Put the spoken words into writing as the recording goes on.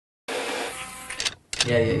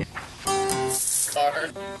Yeah, yeah, yeah. Car.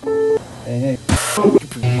 Hey, hey.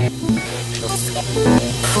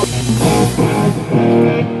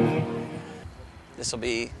 This'll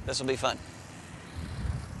be fun.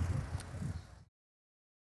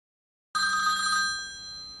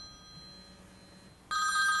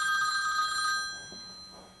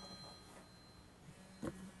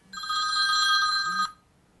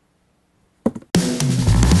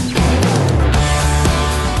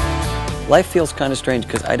 Life feels kind of strange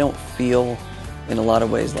because I don't feel, in a lot of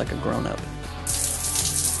ways, like a grown-up.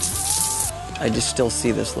 I just still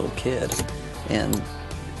see this little kid, and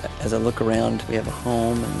as I look around, we have a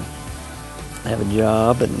home, and I have a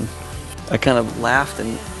job, and I kind of laughed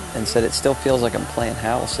and said it still feels like I'm playing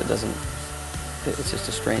house. It doesn't, it's just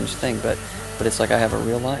a strange thing, but it's like I have a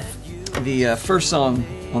real life. The first song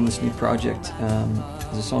on this new project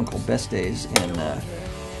is a song called Best Days, and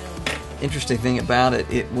interesting thing about it,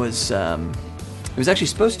 it was actually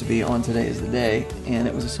supposed to be on Today Is the Day, and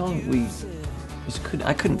it was a song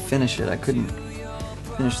I couldn't finish it. I couldn't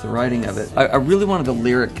finish the writing of it. I really wanted the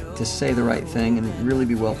lyric to say the right thing and really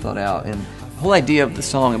be well thought out. And the whole idea of the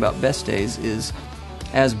song about Best Days is,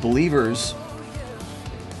 as believers,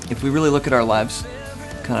 if we really look at our lives,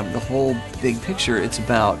 kind of the whole big picture, it's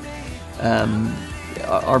about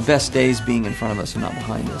our best days being in front of us and not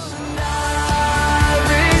behind us.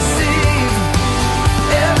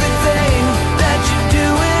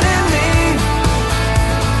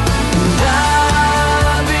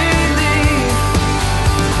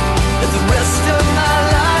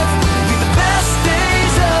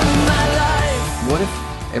 What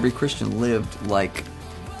if every Christian lived like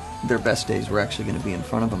their best days were actually going to be in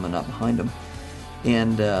front of them and not behind them?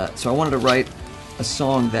 And so I wanted to write a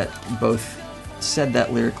song that both said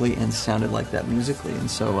that lyrically and sounded like that musically.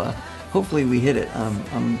 And so hopefully we hit it.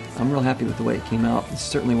 I'm real happy with the way it came out. It's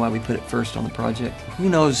certainly why we put it first on the project. Who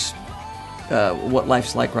knows what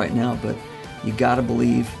life's like right now, but you got to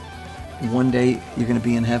believe one day you're going to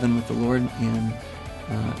be in heaven with the Lord, and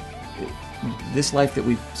this life that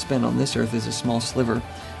we spend on this earth is a small sliver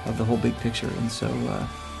of the whole big picture. And so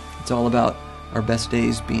it's all about our best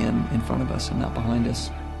days being in front of us and not behind us.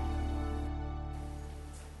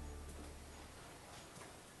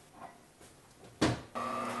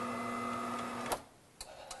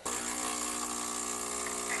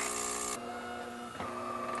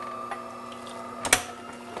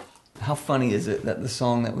 How funny is it that the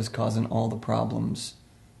song that was causing all the problems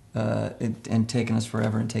and taking us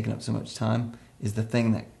forever and taking up so much time is the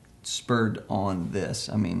thing that spurred on this?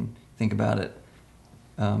 I mean, think about it.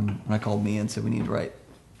 When I called Mia and said we need to write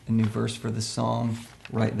a new verse for this song,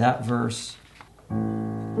 write that verse,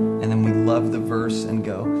 and then we love the verse and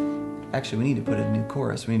go, actually we need to put a new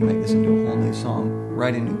chorus. We need to make this into a whole new song.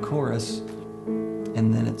 Write a new chorus,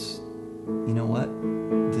 and then it's, you know what?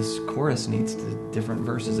 This chorus needs different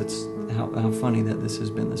verses. It's how funny that this has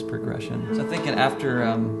been, this progression. So I'm thinking after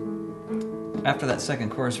that second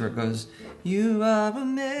chorus where it goes, you are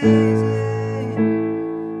amazing,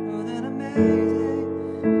 more than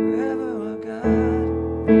amazing, forever, oh God,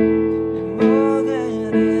 you're more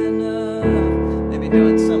than enough. Maybe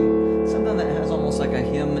doing something that has almost like a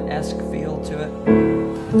hymn-esque feel to it.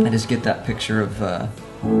 I just get that picture of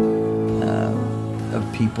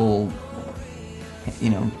people, you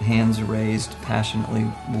know, hands raised, passionately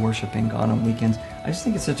worshiping God on weekends. I just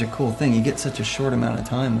think it's such a cool thing. You get such a short amount of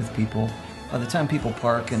time with people. By the time people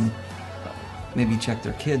park and maybe check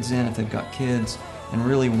their kids in if they've got kids and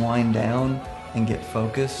really wind down and get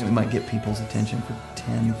focused, we might get people's attention for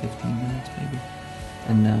 10, 15 minutes maybe.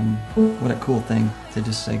 And what a cool thing to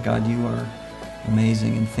just say, God, you are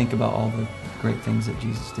amazing, and think about all the great things that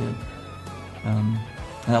Jesus did. And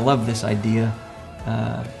I love this idea,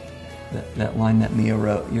 that line that Mia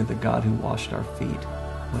wrote, you're the God who washed our feet.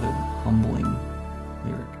 What a humbling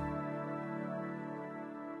lyric.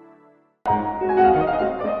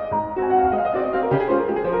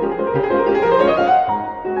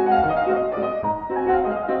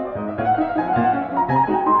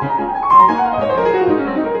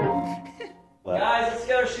 Guys, let's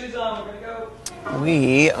get our shoes on. We're gonna go.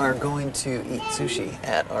 We are going to eat sushi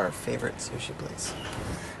at our favorite sushi place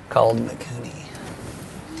called Mikuni.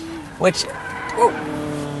 Which, whoa,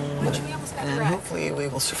 and hopefully we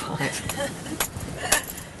will survive.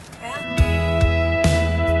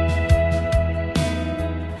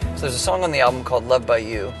 So there's a song on the album called Loved by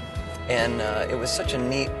You, and it was such a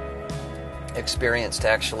neat experience to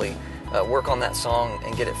actually work on that song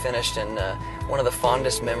and get it finished. And one of the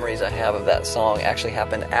fondest memories I have of that song actually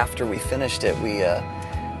happened after we finished it.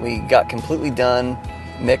 We got completely done,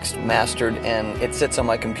 mixed, mastered, and it sits on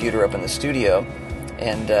my computer up in the studio.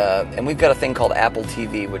 And we've got a thing called Apple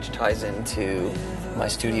TV, which ties into my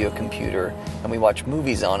studio computer, and we watch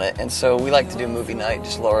movies on it. And so we like to do movie night,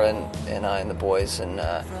 just Laura and I and the boys. And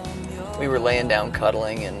we were laying down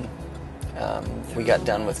cuddling, and we got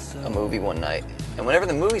done with a movie one night. And whenever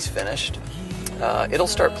the movie's finished, it'll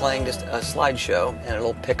start playing just a slideshow, and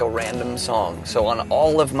it'll pick a random song. So on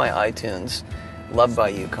all of my iTunes, Love by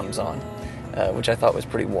You comes on, which I thought was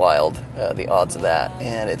pretty wild, the odds of that.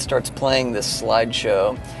 And it starts playing this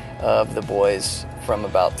slideshow of the boys from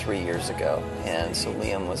about 3 years ago. And so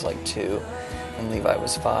Liam was like 2, and Levi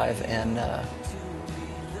was 5, and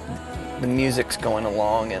the music's going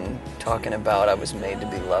along and talking about I was made to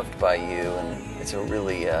be loved by you, and it's a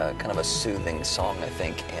really kind of a soothing song, I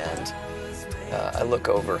think. And I look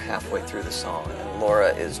over halfway through the song, and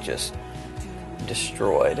Laura is just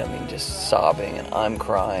destroyed. I mean, just sobbing, and I'm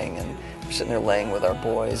crying, and we're sitting there laying with our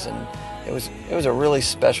boys, and it was a really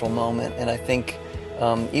special moment. And I think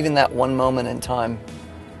even that one moment in time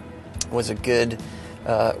was a good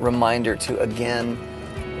reminder to, again,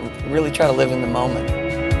 really try to live in the moment.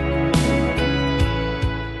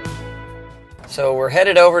 So we're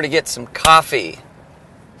headed over to get some coffee.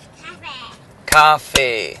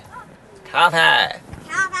 Coffee.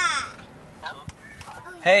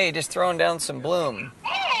 Hey, just throwing down some bloom.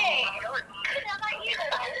 Hey!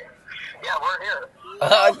 Yeah, we're here.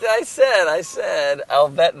 I said, I'll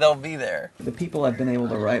bet they'll be there. The people I've been able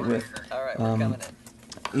to write with, All right, we're coming in.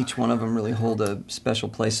 each one of them really hold a special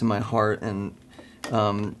place in my heart, and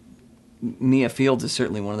Mia Fields is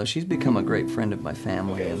certainly one of those. She's become a great friend of my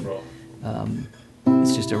family, and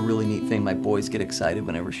it's just a really neat thing. My boys get excited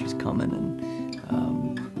whenever she's coming, and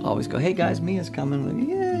always go, "Hey guys, Mia's coming!" Like,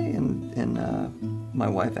 yay! And my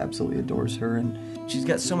wife absolutely adores her, and she's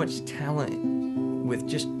got so much talent with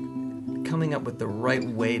just coming up with the right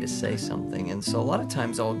way to say something. And so a lot of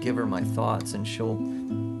times I'll give her my thoughts, and she'll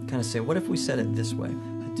kind of say, "What if we said it this way?"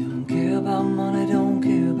 I don't care about money, don't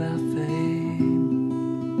care about fame.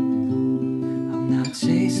 I'm not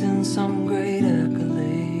chasing some great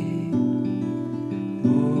accolade.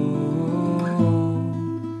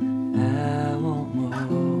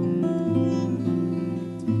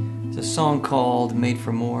 A song called Made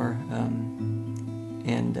for More,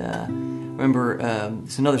 and remember,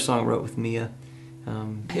 it's another song I wrote with Mia.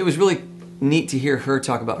 It was really neat to hear her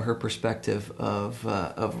talk about her perspective of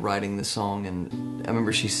writing the song, and I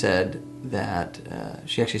remember she said that,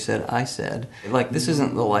 she actually said, I said, like, this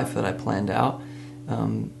isn't the life that I planned out,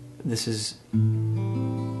 this is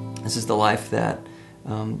the life that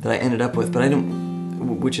I ended up with, but I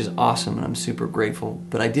didn't, which is awesome, and I'm super grateful,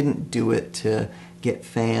 but I didn't do it to get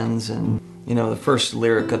fans. And you know, the first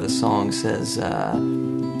lyric of the song says,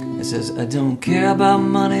 it says, I don't care about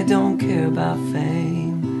money, don't care about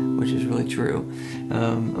fame, which is really true.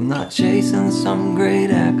 I'm not chasing some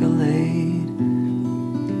great accolade.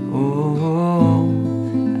 Oh,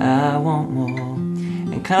 I want more.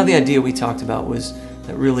 And kind of the idea we talked about was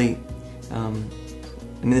that really, I mean,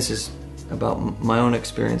 this is about my own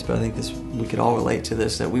experience, but I think we could all relate to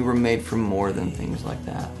this, that we were made for more than things like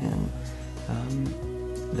that, and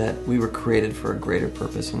that we were created for a greater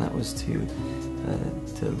purpose, and that was to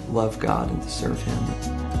love God and to serve Him.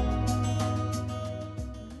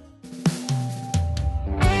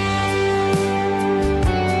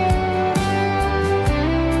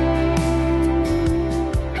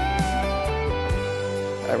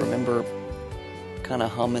 I remember kind of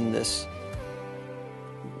humming this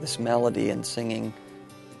melody and singing,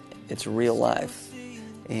 "It's Real Life,"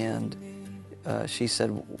 and she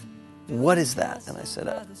said, "What is that?" And I said,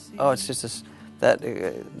 "Oh, it's just this."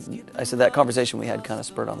 I said that conversation we had kind of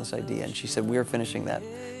spurred on this idea, and she said, "We're finishing that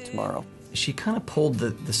tomorrow." She kind of pulled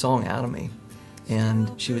the song out of me,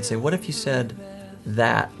 and she would say, "What if you said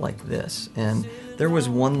that like this?" And there was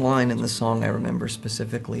one line in the song I remember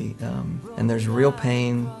specifically, and there's real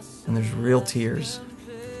pain and there's real tears.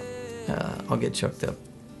 I'll get choked up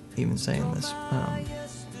even saying this.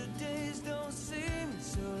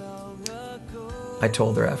 I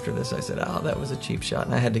told her after this, I said, "Oh, that was a cheap shot,"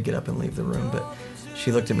 and I had to get up and leave the room, but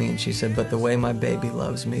she looked at me and she said, "But the way my baby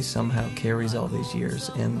loves me somehow carries all these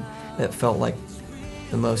years," and that felt like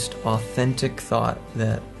the most authentic thought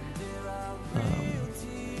that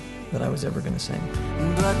I was ever going to sing.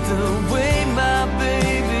 But the way my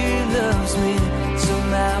baby loves me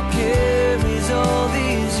somehow carries all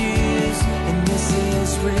these years, and this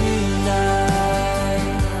is real life.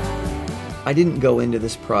 I didn't go into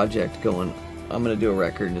this project going, I'm going to do a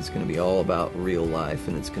record and it's going to be all about real life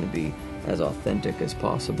and it's going to be as authentic as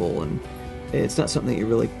possible, and it's not something that you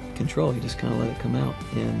really control, you just kind of let it come out.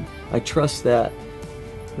 And I trust that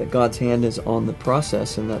God's hand is on the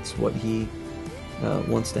process, and that's what He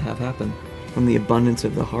wants to have happen. From the abundance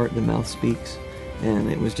of the heart, the mouth speaks,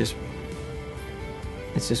 and it's just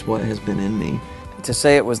what has been in me. To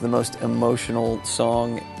say it was the most emotional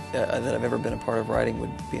song that I've ever been a part of writing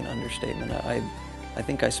would be an understatement. I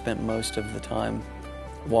think I spent most of the time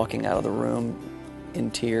walking out of the room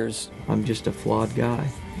in tears. I'm just a flawed guy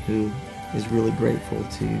who is really grateful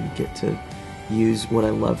to get to use what I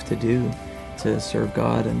love to do to serve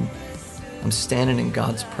God, and I'm standing in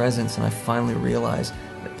God's presence, and I finally realize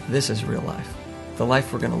that this is real life. The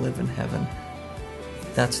life we're going to live in heaven,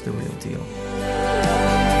 that's the real deal.